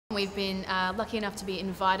We've been lucky enough to be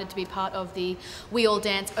invited to be part of the We All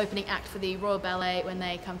Dance opening act for the Royal Ballet when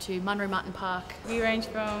they come to Munro Martin Park. We range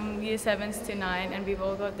from year 7s to 9 and we've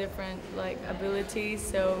all got different abilities,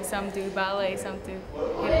 so some do ballet, some do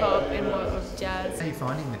hip hop and more of jazz. How are you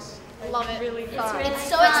finding this? Love it. Really fun. It's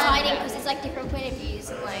so exciting because it's different point of views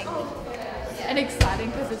And exciting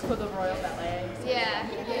because it's for the Royal Ballet. yeah.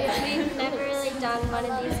 We've never really done one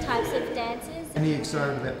of these types of dances. And are you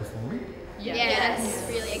excited about performing? Yes,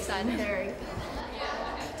 really excited.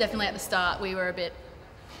 Definitely at the start we were a bit,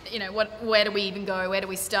 where do we even go? Where do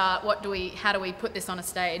we start? How do we put this on a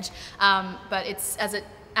stage? But it's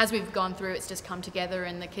as we've gone through, it's just come together,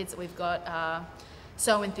 and the kids that we've got are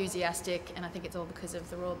so enthusiastic, and I think it's all because of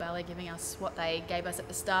the Royal Ballet giving us what they gave us at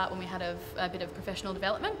the start when we had a bit of professional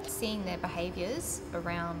development. Seeing their behaviours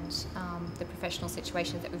around the professional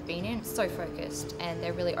situations that we've been in, so focused, and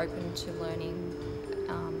they're really open to learning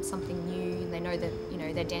something new, and they know that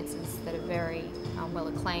they're dancers that are very well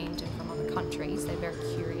acclaimed and from other countries. They're very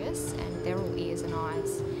curious and they're all ears and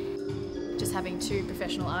eyes. Just having two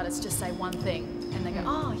professional artists just say one thing and they go,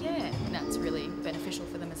 oh yeah, and that's really beneficial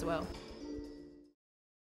for them as well.